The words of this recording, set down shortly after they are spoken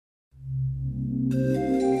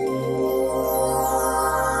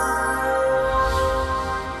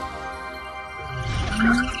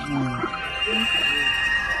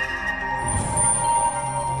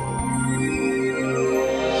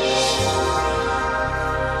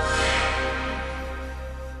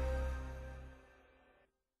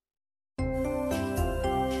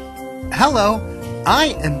Hello,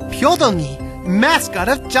 I am Pyeodongi, mascot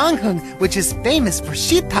of Janghung, which is famous for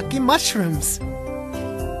shiitake mushrooms.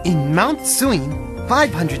 In Mount Suin,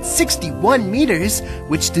 561 meters,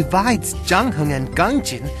 which divides Janghung and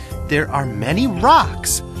Gangjin, there are many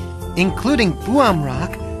rocks, including Buam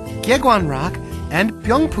Rock, Gyeguan Rock, and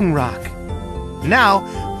Byongpung Rock. Now,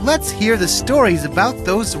 let's hear the stories about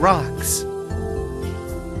those rocks.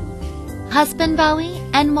 Husband Bawi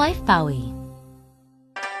and Wife Bawi.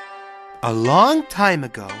 A long time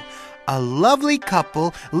ago, a lovely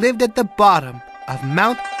couple lived at the bottom of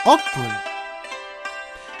Mount Okbul.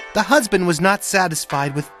 The husband was not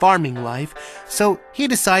satisfied with farming life, so he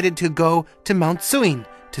decided to go to Mount Suin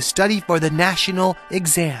to study for the national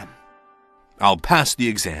exam. I'll pass the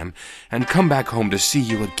exam and come back home to see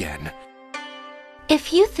you again.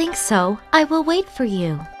 If you think so, I will wait for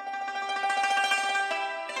you.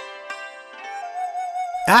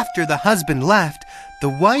 After the husband left, the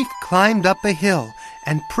wife climbed up a hill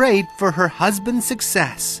and prayed for her husband's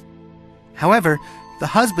success. However, the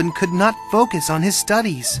husband could not focus on his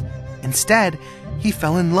studies. Instead, he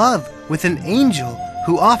fell in love with an angel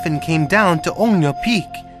who often came down to Ongnyo Peak.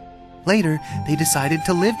 Later, they decided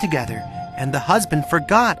to live together, and the husband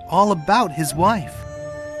forgot all about his wife.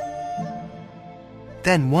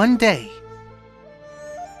 Then one day,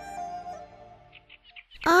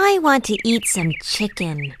 I want to eat some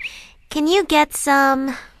chicken. Can you get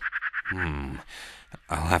some?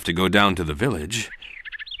 I'll have to go down to the village.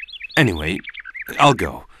 Anyway, I'll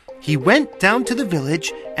go. He went down to the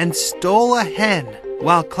village and stole a hen.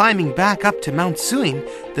 While climbing back up to Mount Suin,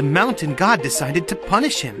 the mountain god decided to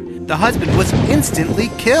punish him. The husband was instantly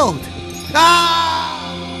killed. Ah!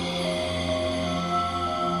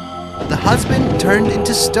 The husband turned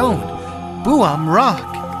into stone, Buam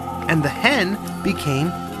Rock, and the hen became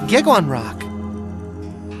Gyeguan Rock.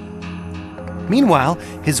 Meanwhile,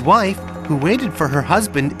 his wife, who waited for her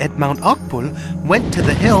husband at Mount Okbul, went to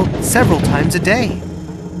the hill several times a day.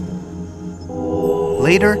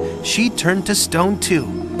 Later, she turned to stone too,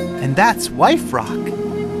 and that's Wife Rock.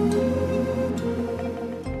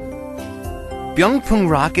 Byongpung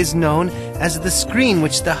Rock is known as the screen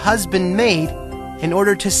which the husband made in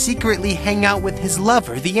order to secretly hang out with his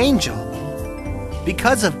lover, the angel.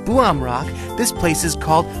 Because of Buam Rock, this place is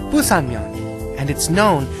called Busanmyeon, and it's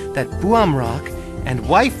known that Buam Rock and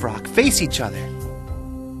Wife Rock face each other.